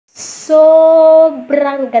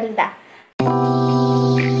sobrang ganda.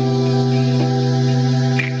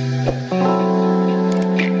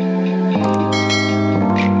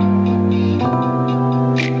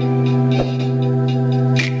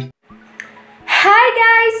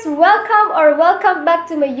 Welcome back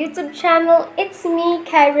to my YouTube channel. It's me,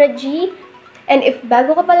 Kyra G. And if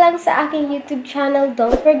bago ka pa lang sa aking YouTube channel,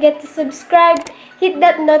 don't forget to subscribe, hit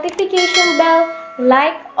that notification bell,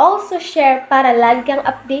 like, also share para lagi kang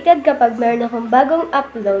updated kapag meron akong bagong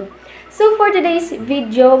upload. So for today's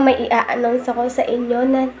video, may i-announce ako sa inyo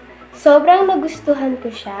na sobrang nagustuhan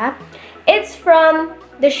ko siya. It's from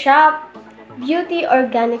the shop Beauty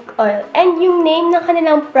Organic Oil. And yung name ng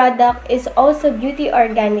kanilang product is also Beauty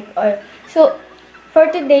Organic Oil. So, for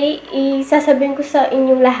today, isasabihin ko sa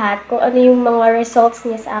inyong lahat kung ano yung mga results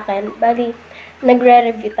niya sa akin. Bali,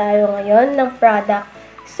 nagre-review tayo ngayon ng product.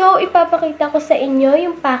 So, ipapakita ko sa inyo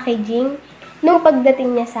yung packaging nung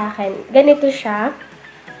pagdating niya sa akin. Ganito siya.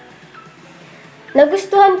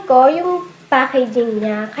 Nagustuhan ko yung packaging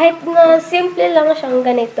niya. Kahit na simple lang siyang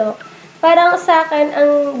ganito. Parang sa akin,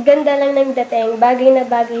 ang ganda lang ng dating. Bagay na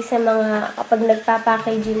bagay sa mga kapag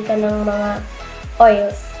nagpa-packaging ka ng mga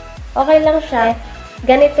oils. Okay lang siya.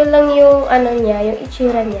 Ganito lang yung ano niya, yung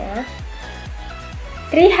itsura niya.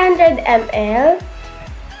 300 ml.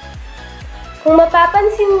 Kung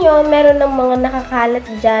mapapansin nyo, meron ng mga nakakalat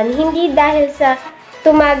dyan. Hindi dahil sa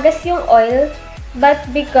tumagas yung oil, but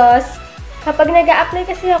because kapag nag-a-apply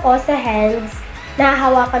kasi ako sa hands,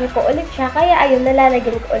 nahahawakan ko ulit siya. Kaya ayun,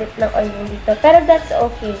 nalalagyan ko ulit ng oil dito. Pero that's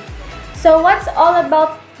okay. So, what's all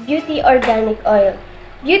about Beauty Organic Oil?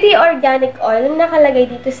 Beauty Organic Oil, yung nakalagay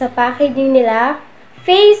dito sa packaging nila,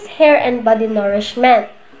 Face, Hair, and Body Nourishment.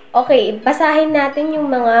 Okay, basahin natin yung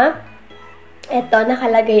mga,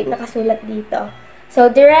 nakalagay, nakasulat dito. So,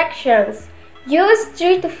 directions. Use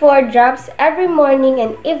 3 to 4 drops every morning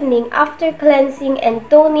and evening after cleansing and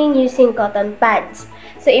toning using cotton pads.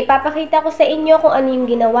 So, ipapakita ko sa inyo kung ano yung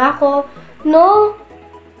ginawa ko nung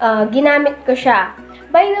ginamit ko siya.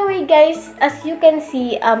 By the way guys, as you can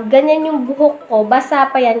see, ganyan yung buhok ko. Basa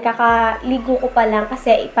pa yan, kakaligo ko pa lang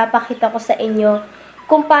kasi ipapakita ko sa inyo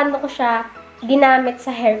kung paano ko siya ginamit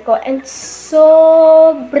sa hair ko. And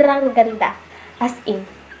sobrang ganda. As in,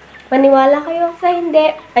 maniwala kayo sa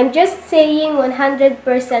hindi. I'm just saying 100%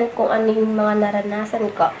 kung ano yung mga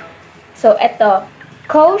naranasan ko. So, eto.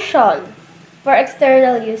 Caution. For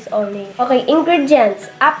external use only. Okay,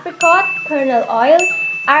 ingredients. Apricot Kernel Oil,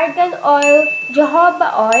 Argan Oil,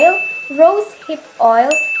 Jojoba Oil, Rosehip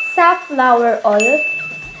Oil, Safflower Oil.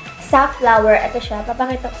 Safflower, ito siya.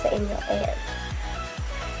 Papakita ko sa inyo. Ayan.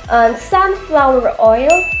 Sunflower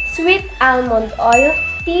Oil, Sweet Almond Oil,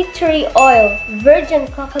 Tea Tree Oil, Virgin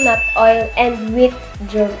Coconut Oil, and Wheat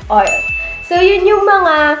Germ Oil. So, yun yung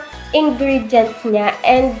mga ingredients niya.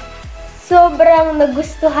 And sobrang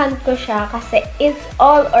nagustuhan ko siya kasi it's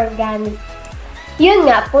all organic. Yun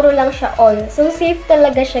nga, puro lang siya oil. So, safe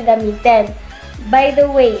talaga siya gamitin. By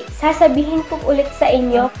the way, sasabihin ko ulit sa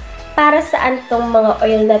inyo para saan tong mga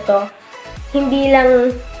oil na to. Hindi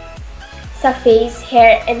lang sa face,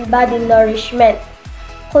 hair, and body nourishment,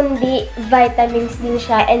 kundi vitamins din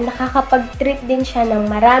siya and nakakapag-treat din siya ng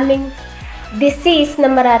maraming disease na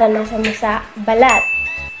mararanasan mo sa balat.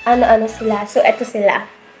 Ano-ano sila? So, eto sila.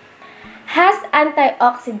 Has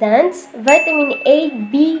antioxidants, vitamin A,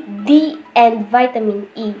 B, D, and vitamin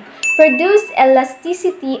E. Produce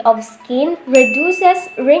elasticity of skin, reduces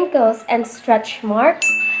wrinkles and stretch marks,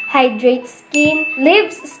 hydrates skin,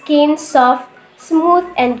 leaves skin soft, smooth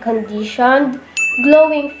and conditioned,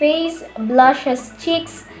 glowing face, blushes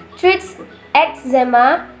cheeks, treats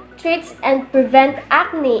eczema, treats and prevent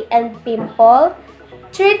acne and pimple,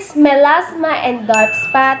 treats melasma and dark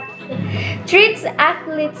spot, treats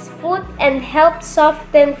athlete's foot and help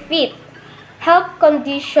soften feet, help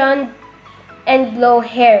condition and glow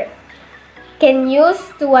hair. Can use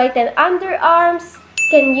to whiten underarms,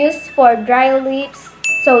 can use for dry lips.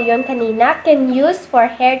 So yun kanina, can use for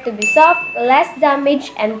hair to be soft, less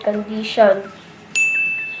damage and condition.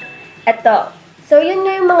 Ito. So yun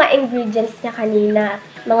nga yung mga ingredients niya kanina.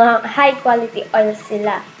 Mga high quality oils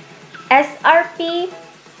sila. SRP,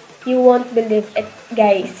 you won't believe it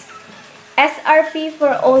guys. SRP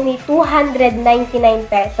for only 299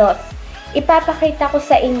 pesos. Ipapakita ko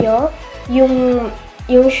sa inyo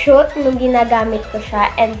yung shoot nung ginagamit ko siya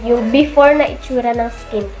and yung before na itsura ng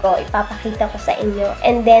skin ko. Ipapakita ko sa inyo.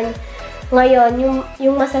 And then, ngayon,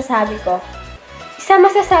 yung masasabi ko. Isa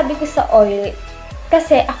masasabi ko sa oil,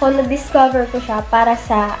 kasi ako na-discover ko siya para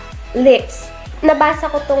sa lips. Nabasa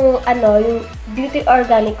ko tong yung Beauty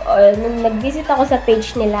Organic Oil. Nung nag-visit ako sa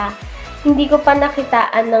page nila, hindi ko pa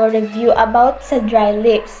nakitaan ng review about sa dry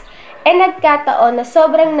lips. Eh, nagkataon na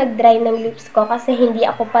sobrang nag-dry ng lips ko kasi hindi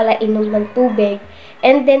ako pala inom ng tubig.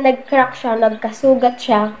 And then, nag-crack siya, nagkasugat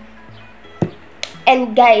siya.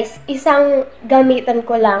 And guys, isang gamitan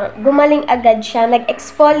ko lang, gumaling agad siya,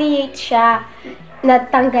 nag-exfoliate siya,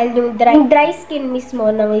 natanggal yung dry skin mismo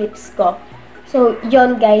ng lips ko. So,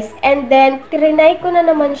 yon guys. And then, trinay ko na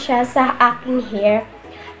naman siya sa aking hair.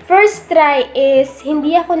 First try is,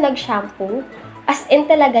 hindi ako nag-shampoo. As in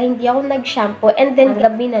talaga, hindi ako nag-shampoo. And then,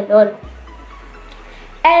 gabi na nun.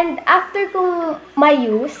 And after kong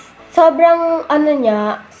ma-use, sobrang,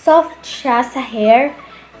 soft siya sa hair.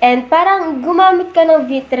 And parang gumamit ka ng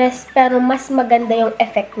vitress, pero mas maganda yung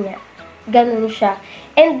effect niya. Ganun siya.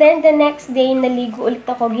 And then, the next day, naligo ulit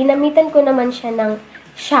ako. Ginamitan ko naman siya ng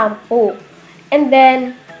shampoo. And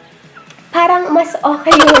then, parang mas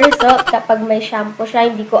okay yung result kapag may shampoo siya.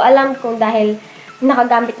 Hindi ko alam kung dahil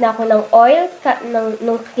nakagamit na ako ng oil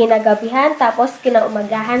nung kinagabihan, tapos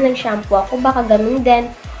kinaumagahan ng shampoo ako, baka ganun din.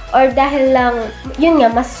 Or dahil lang, yun nga,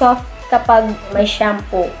 mas soft kapag may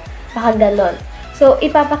shampoo. Baka ganun. So,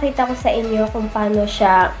 ipapakita ko sa inyo kung paano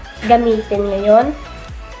siya gamitin ngayon.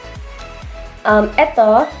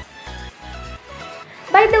 Eto.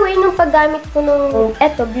 By the way, nung paggamit ko nung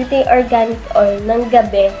Beauty Organic Oil ng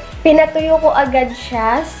gabi, pinatuyo ko agad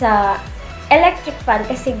siya sa electric fan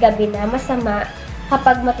kasi gabi na, masama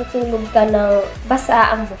kapag matutulog ka ng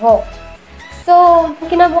basa ang buhok. So,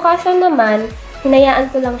 kinabukasan naman,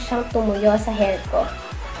 hinayaan ko lang siyang tumuyo sa hair ko.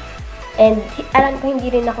 And alam ko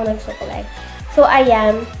hindi rin ako nagsukulay. So,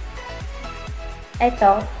 ayan.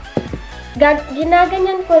 Ito.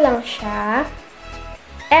 Ginaganyan ko lang siya.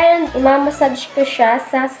 And, imamassage ko siya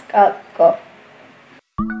sa scalp ko.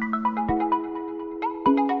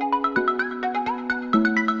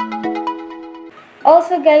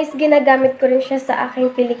 Also guys, ginagamit ko rin siya sa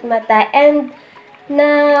aking pilik mata. And,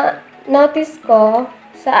 na-notice ko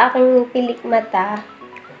sa aking pilik mata,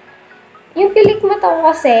 yung pilik mata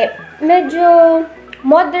ko kasi, medyo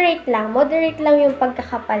moderate lang yung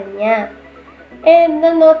pagkakapal niya. And,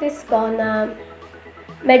 na-notice ko na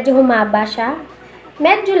medyo humaba siya.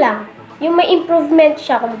 Medyo lang. Yung may improvement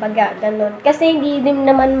siya, kumbaga, ganun. Kasi hindi din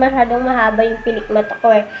naman masyadong mahaba yung pilik mata ko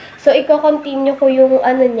eh. So, i-continue ko yung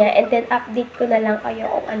niya, and then update ko na lang kayo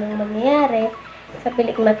kung anong mangyayari sa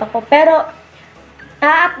pilik mata ko. Pero,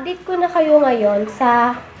 a-update ko na kayo ngayon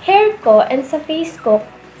sa hair ko and sa face ko,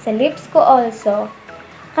 sa lips ko also.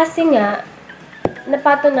 Kasi nga,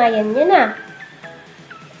 napatunayan niya na.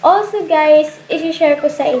 Also guys, isi-share ko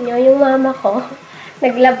sa inyo yung mama ko,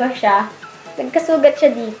 naglaba siya. Nagkasugat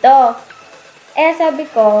siya dito. Eh, sabi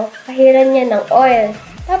ko, pahiran niya ng oil.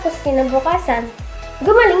 Tapos, kinabukasan,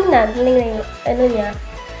 gumaling na yung niya.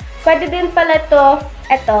 Pwede din pala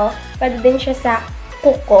pwede din siya sa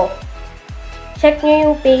kuko. Check nyo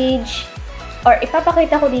yung page, or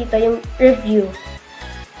ipapakita ko dito yung review.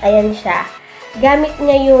 Ayan siya. Gamit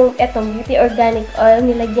niya yung Beauty Organic Oil,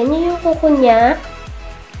 nilagyan niya yung kuko niya,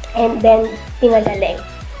 and then, pinagaling.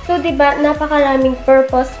 So, diba, napakaraming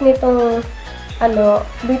purpose nitong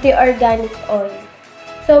Beauty Organic Oil.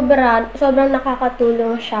 Sobrang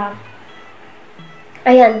nakakatulong siya.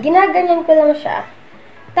 Ayan, ginaganyan ko lang siya.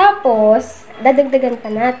 Tapos, dadagdagan pa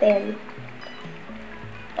natin.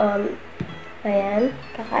 Ayan,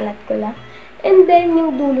 kakalat ko lang. And then,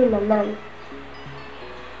 yung dulo naman.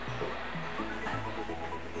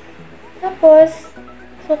 Tapos,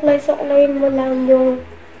 suklay-suklayin mo lang yung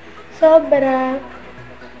sobra.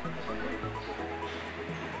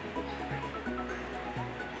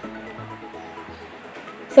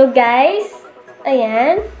 So guys,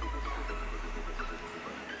 ayan.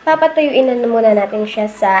 Papatuyuin na muna natin siya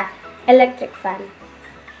sa electric fan.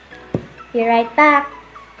 Be right back.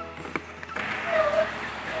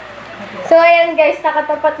 So ayan guys,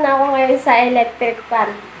 nakatapat na ako ngayon sa electric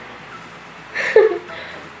fan.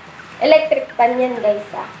 Electric fan yan guys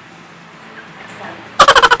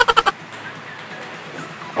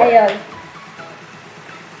Ayun.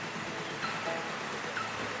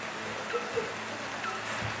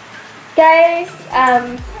 Guys,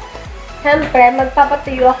 siyempre,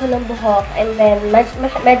 magpapatuyo ako ng buhok and then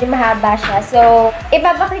medyo mahaba siya. So,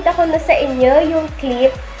 ipapakita ko na sa inyo yung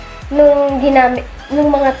clip nung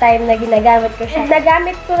mga time na ginagamit ko siya.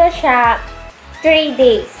 Nagamit ko na siya 3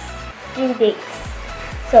 days. 3 days.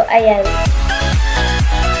 So, ayan.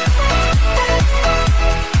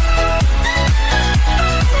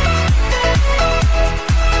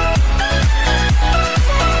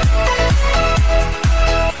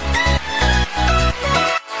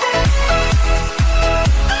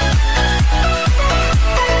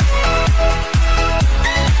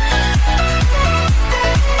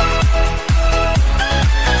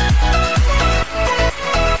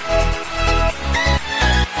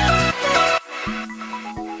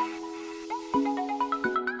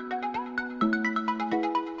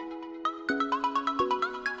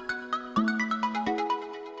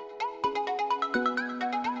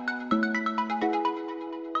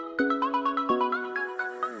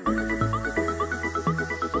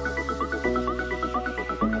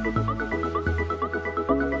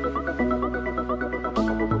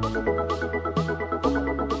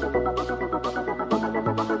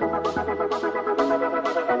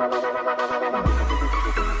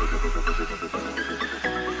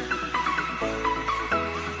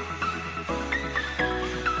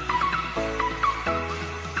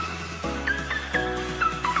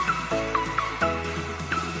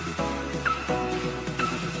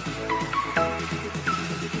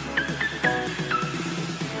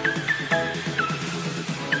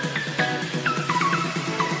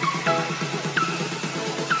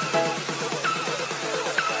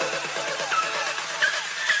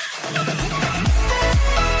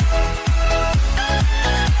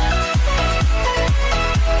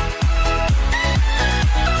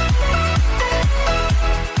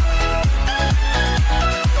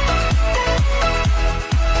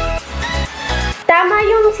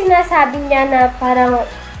 sinasabi niya na parang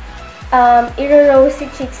iro-rosy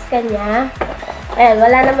cheeks ka niya. Ayan,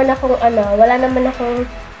 wala naman akong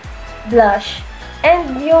blush.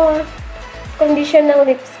 And yung condition ng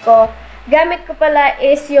lips ko, gamit ko pala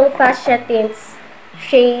is yung Fashcia Tints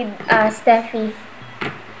shade Steffi.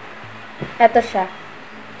 Ito siya.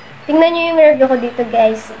 Tingnan nyo yung review ko dito,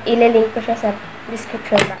 guys. Ilalink ko siya sa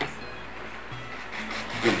description box.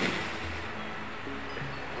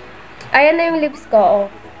 Ayan na yung lips ko, oh.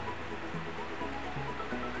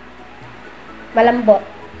 Malambot.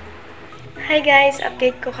 Hi guys,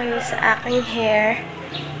 update ko kayo sa aking hair.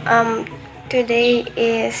 Today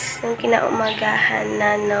is yung kinaumagahan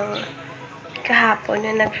na nung kahapon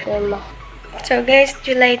na nag-film ako. So guys,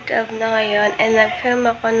 July 12 na ngayon and nag-film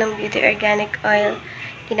ako ng Beauty Organic Oil.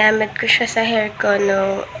 Ginamit ko siya sa hair ko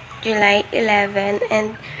no July 11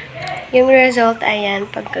 and yung result ayan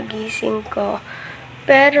pagkagising ko.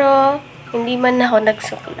 Pero hindi man ako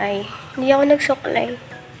nagsuklay. Hindi ako nagsuklay.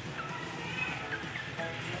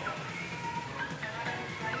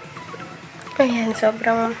 Ayan,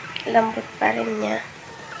 sobrang lambot pa rin niya.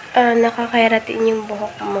 Nakakairatin yung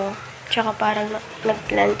buhok mo. Tsaka parang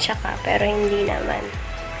nagplansya ka, pero hindi naman.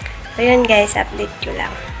 So, yun guys, update ko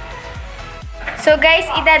lang. So guys,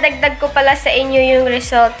 idadagdag ko pala sa inyo yung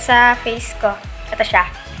result sa face ko. Ito siya.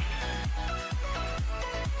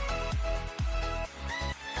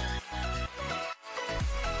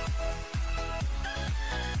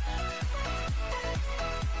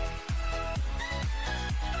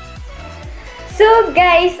 So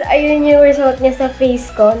guys, ayun yung result niya sa face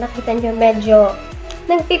ko. Nakita nyo medyo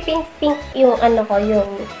nagpipink-pink yung yung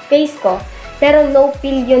face ko. Pero no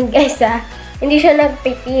peel yun guys Hindi siya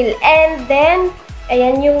nagpipil. And then,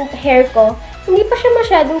 ayan yung hair ko. Hindi pa siya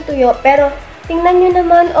masyadong tuyo. Pero tingnan nyo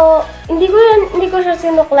naman, hindi ko siya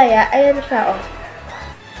sinuklay Ayan siya,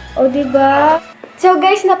 O, diba? So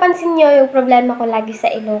guys, napansin nyo yung problema ko lagi sa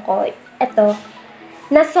ilong ko. Ito.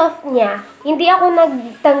 Na-soft niya. Hindi ako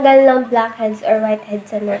nagtanggal ng blackheads or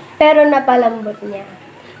whiteheads pero napalambot niya.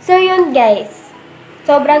 So, yun guys.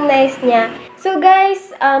 Sobrang nice niya. So,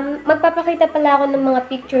 guys, magpapakita pala ako ng mga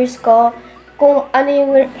pictures ko kung ano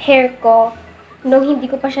yung hair ko nung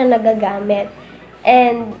hindi ko pa siya nagagamit.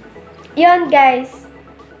 And, yun guys.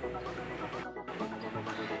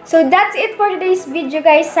 So, that's it for today's video,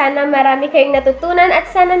 guys. Sana marami kayong natutunan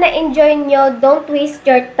at sana na-enjoy nyo. Don't waste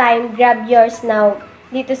your time. Grab yours now.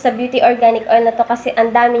 Dito sa Beauty Organic Oil na to kasi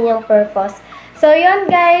ang dami niyang purpose. So,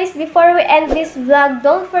 yun guys. Before we end this vlog,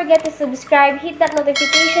 don't forget to subscribe, hit that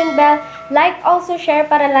notification bell, like, also share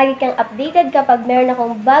para lagi kang updated kapag meron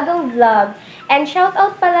akong bagong vlog. And shout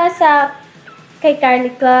out pala kay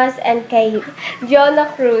Carly Claus and kay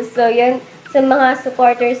Jonah Cruz. So, yun sa mga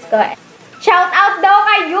supporters ko. Shout out daw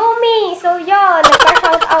kay Yumi! So, yun.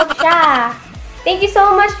 Nagpa-shout out siya. Thank you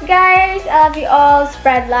so much, guys. I love you all.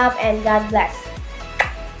 Spread love and God bless.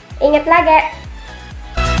 Ingat lagi!